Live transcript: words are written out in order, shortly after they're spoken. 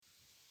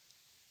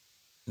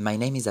My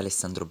name is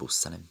Alessandro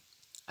Bussanen.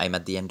 I'm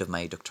at the end of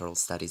my doctoral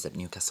studies at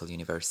Newcastle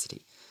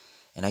University,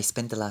 and I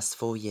spent the last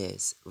 4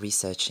 years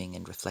researching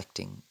and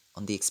reflecting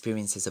on the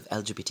experiences of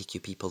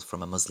LGBTQ people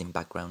from a Muslim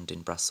background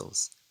in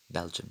Brussels,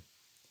 Belgium.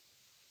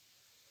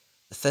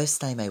 The first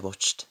time I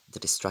watched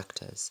The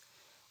Distractors,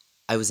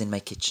 I was in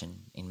my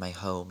kitchen in my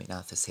home in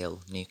Arthur's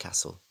Hill,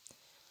 Newcastle,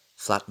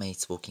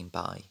 flatmates walking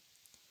by.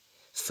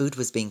 Food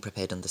was being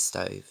prepared on the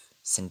stove,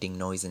 sending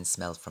noise and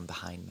smell from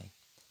behind me.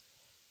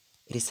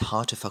 It is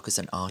hard to focus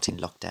on art in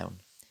lockdown.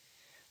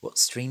 What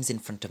streams in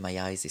front of my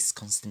eyes is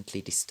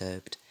constantly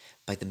disturbed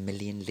by the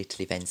million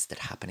little events that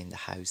happen in the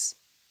house.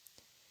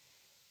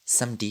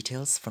 Some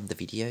details from the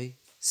video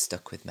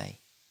stuck with me.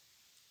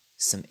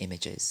 Some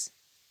images.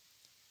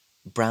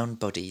 Brown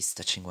bodies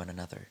touching one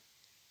another,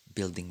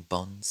 building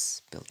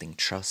bonds, building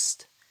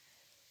trust.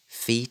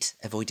 Feet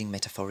avoiding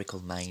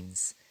metaphorical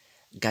minds,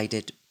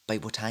 guided by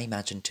what I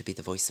imagine to be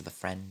the voice of a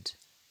friend.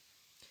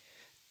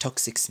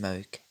 Toxic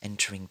smoke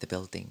entering the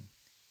building,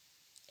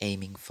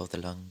 aiming for the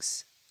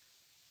lungs.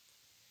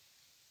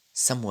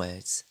 Some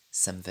words,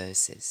 some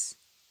verses.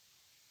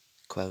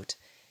 Quote,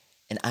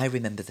 and I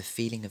remember the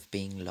feeling of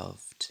being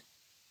loved.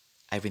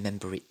 I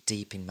remember it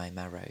deep in my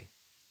marrow.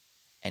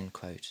 End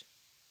quote.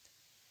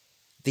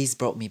 These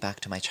brought me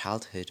back to my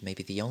childhood,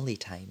 maybe the only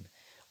time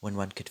when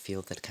one could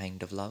feel that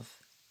kind of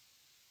love.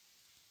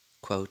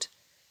 Quote,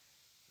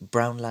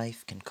 brown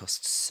life can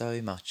cost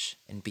so much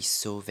and be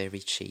so very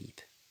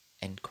cheap.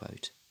 End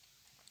quote.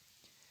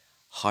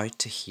 Hard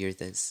to hear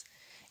this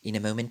in a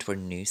moment where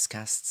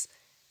newscasts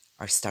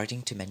are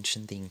starting to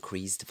mention the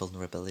increased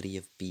vulnerability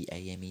of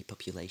BAME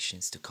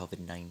populations to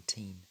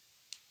COVID-19.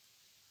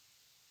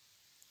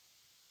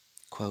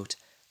 Quote,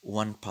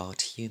 one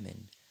part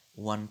human,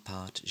 one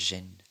part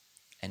jinn,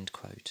 end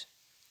quote.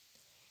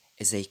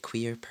 As a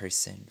queer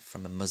person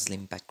from a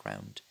Muslim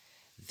background,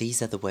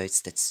 these are the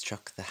words that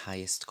struck the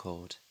highest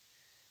chord.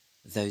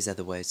 Those are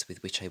the words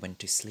with which I went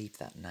to sleep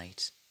that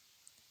night.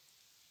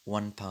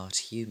 One part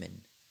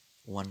human,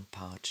 one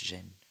part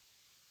jinn.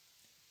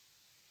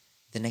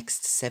 The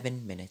next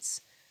 7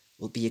 minutes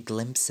will be a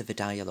glimpse of a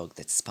dialogue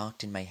that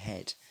sparked in my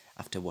head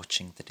after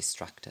watching The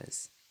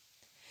Distractors.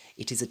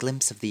 It is a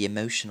glimpse of the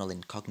emotional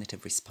and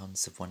cognitive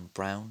response of one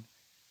brown,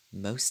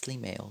 mostly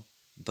male,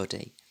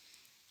 body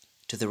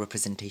to the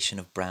representation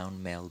of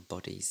brown male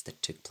bodies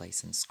that took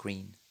place on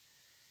screen.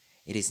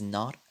 It is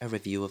not a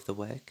review of the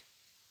work.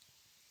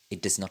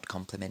 It does not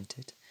compliment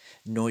it,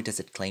 nor does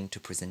it claim to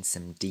present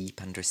some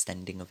deep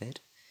understanding of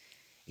it.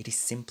 It is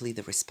simply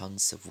the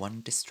response of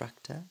one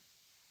distractor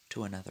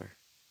to another.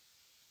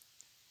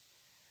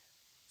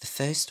 The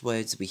first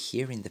words we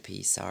hear in the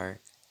piece are,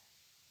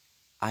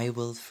 I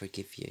will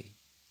forgive you.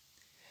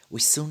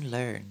 We soon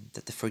learn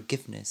that the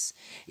forgiveness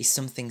is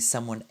something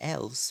someone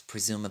else,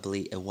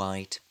 presumably a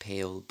white,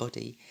 pale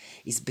body,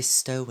 is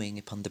bestowing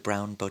upon the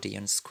brown body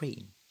on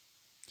screen.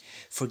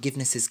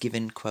 Forgiveness is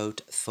given,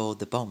 quote, for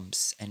the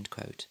bombs, end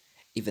quote,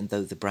 even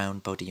though the brown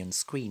body on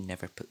screen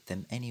never put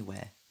them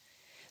anywhere.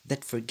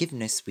 That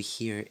forgiveness we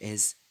hear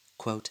is,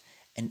 quote,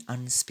 an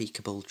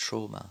unspeakable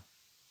trauma,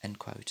 end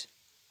quote.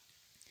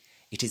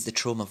 It is the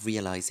trauma of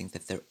realizing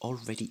that there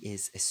already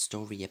is a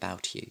story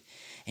about you,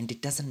 and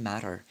it doesn't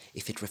matter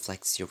if it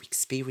reflects your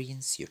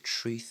experience, your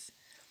truth.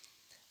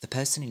 The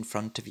person in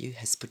front of you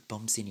has put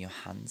bombs in your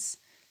hands,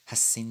 has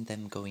seen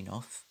them going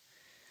off.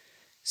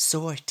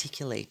 So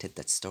articulated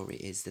that story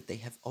is that they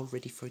have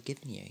already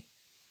forgiven you,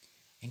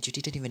 and you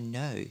didn't even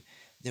know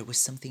there was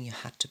something you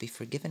had to be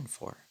forgiven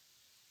for.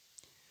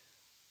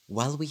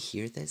 While we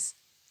hear this,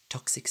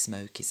 toxic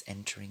smoke is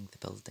entering the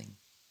building.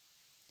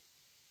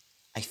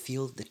 I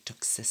feel the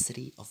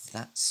toxicity of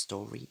that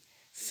story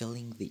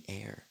filling the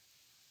air.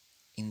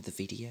 In the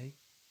video,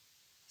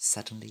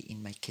 suddenly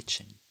in my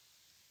kitchen.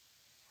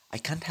 I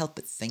can't help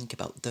but think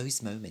about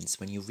those moments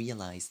when you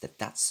realize that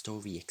that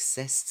story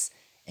exists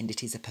and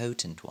it is a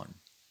potent one.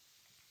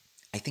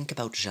 I think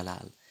about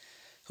Jalal,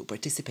 who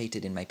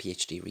participated in my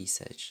PhD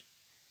research.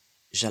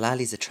 Jalal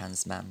is a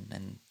trans man,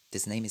 and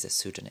his name is a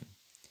pseudonym.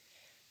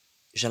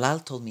 Jalal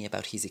told me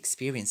about his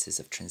experiences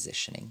of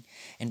transitioning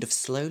and of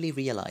slowly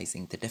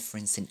realizing the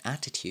difference in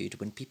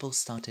attitude when people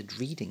started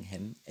reading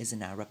him as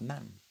an Arab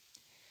man.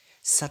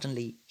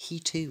 Suddenly, he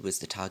too was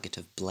the target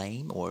of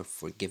blame or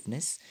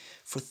forgiveness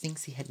for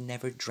things he had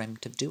never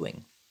dreamt of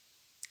doing.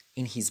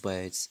 In his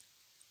words,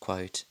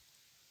 quote,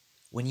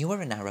 when you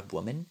are an Arab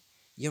woman,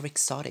 you're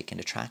exotic and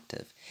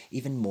attractive,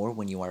 even more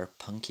when you are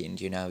punky and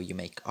you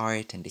make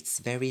art and it's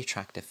very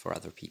attractive for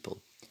other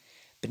people.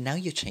 But now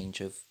you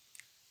change of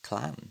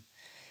clan.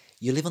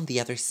 You live on the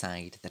other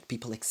side, that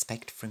people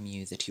expect from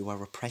you that you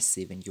are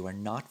oppressive and you are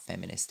not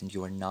feminist and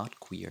you are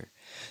not queer.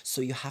 So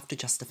you have to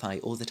justify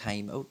all the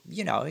time, oh,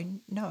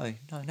 no.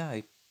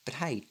 But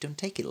hey, don't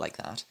take it like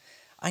that.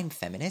 I'm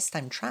feminist,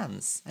 I'm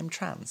trans,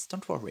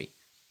 don't worry.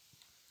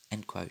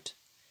 End quote.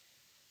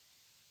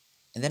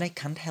 And then I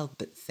can't help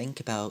but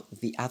think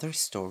about the other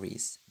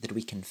stories that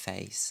we can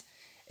face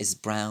as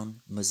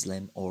brown,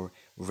 Muslim, or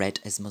red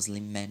as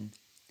Muslim men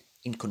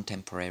in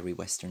contemporary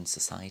Western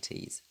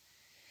societies.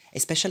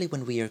 especially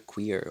when we are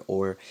queer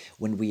or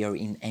when we are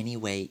in any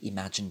way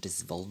imagined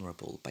as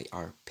vulnerable by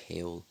our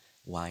pale,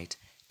 white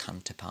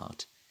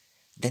counterpart.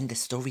 Then the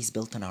stories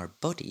built on our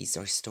bodies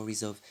are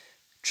stories of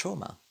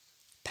trauma,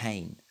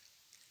 pain,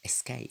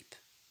 escape.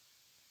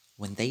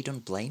 When they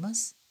don't blame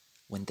us,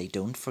 when they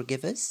don't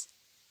forgive us,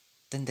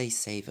 then they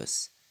save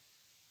us.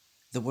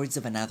 The words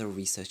of another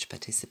research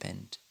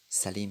participant,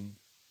 Salim,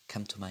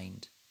 come to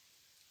mind.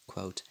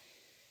 Quote,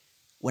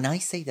 "When I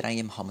say that I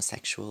am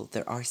homosexual,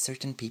 there are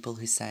certain people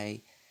who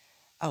say,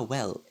 oh,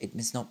 well, it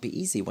must not be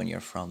easy when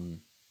you're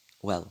from,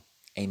 well,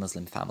 a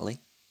Muslim family.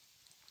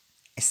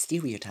 A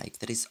stereotype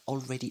that is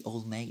already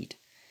all made.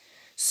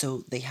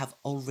 So they have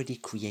already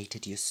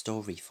created your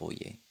story for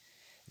you.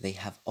 They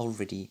have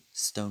already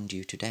stoned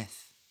you to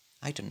death.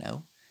 I don't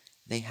know.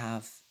 They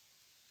have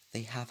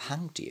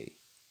hanged you."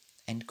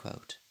 End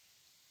quote.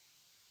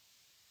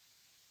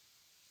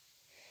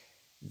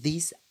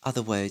 These are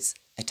the words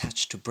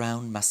attached to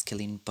brown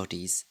masculine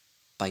bodies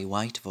by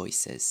white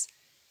voices,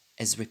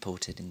 as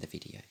reported in the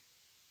video.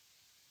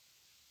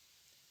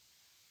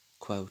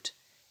 Quote,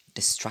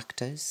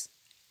 "Distractors,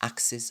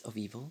 axes of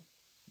evil,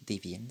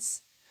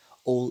 deviants,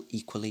 all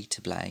equally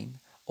to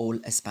blame,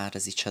 all as bad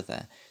as each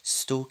other,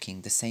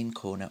 stalking the same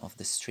corner of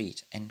the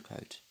street." End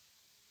quote.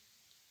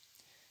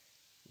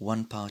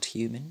 One part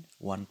human,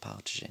 one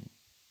part jinn.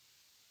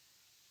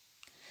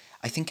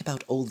 I think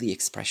about all the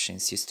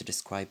expressions used to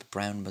describe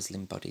brown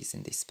Muslim bodies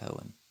in this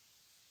poem.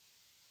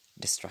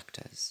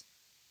 Distractors.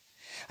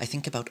 I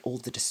think about all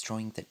the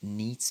destroying that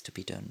needs to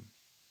be done,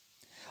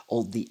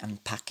 all the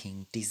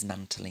unpacking,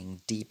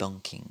 dismantling,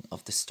 debunking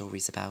of the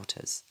stories about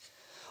us,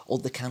 all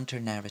the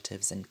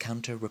counter-narratives and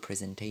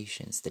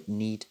counter-representations that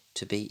need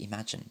to be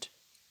imagined.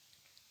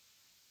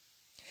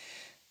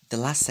 The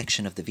last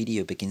section of the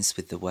video begins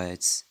with the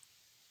words,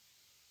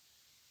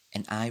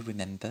 "And I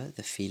remember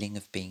the feeling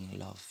of being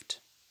loved."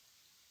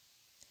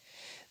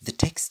 The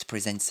text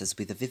presents us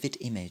with a vivid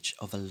image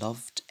of a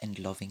loved and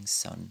loving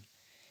son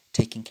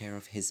taking care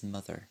of his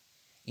mother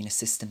in a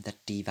system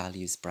that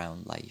devalues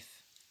brown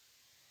life.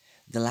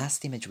 The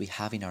last image we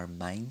have in our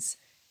minds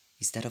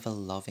is that of a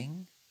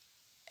loving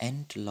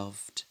and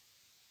loved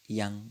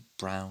young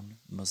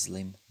brown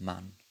Muslim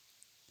man.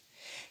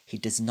 He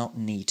does not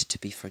need to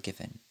be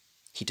forgiven.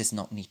 He does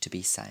not need to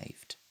be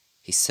saved.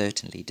 He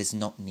certainly does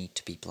not need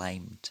to be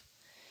blamed.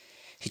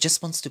 He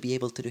just wants to be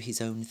able to do his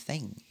own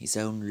thing, his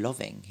own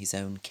loving, his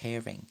own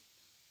caring.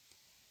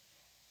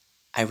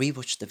 I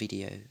rewatched the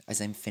video as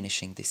I'm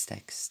finishing this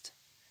text.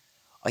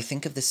 I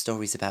think of the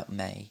stories about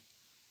May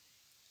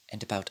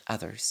and about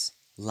others,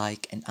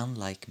 like and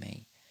unlike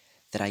me,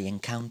 that I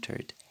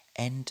encountered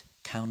and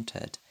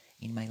countered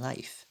in my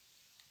life.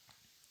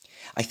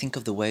 I think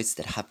of the words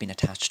that have been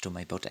attached to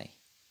my body.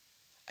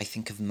 I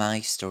think of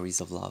my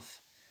stories of love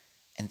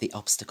and the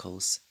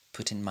obstacles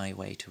put in my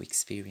way to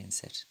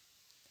experience it.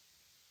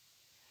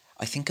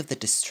 I think of the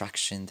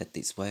distraction that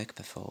this work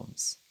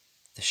performs,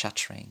 the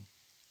shattering,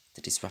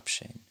 the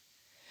disruption.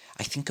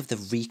 I think of the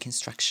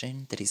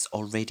reconstruction that is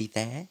already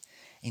there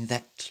in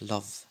that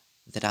love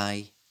that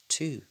I,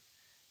 too,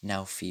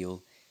 now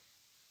feel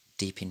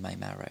deep in my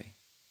marrow.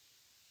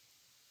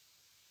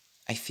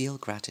 I feel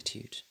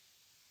gratitude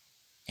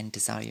and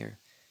desire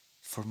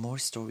for more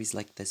stories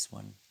like this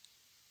one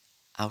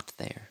out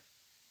there.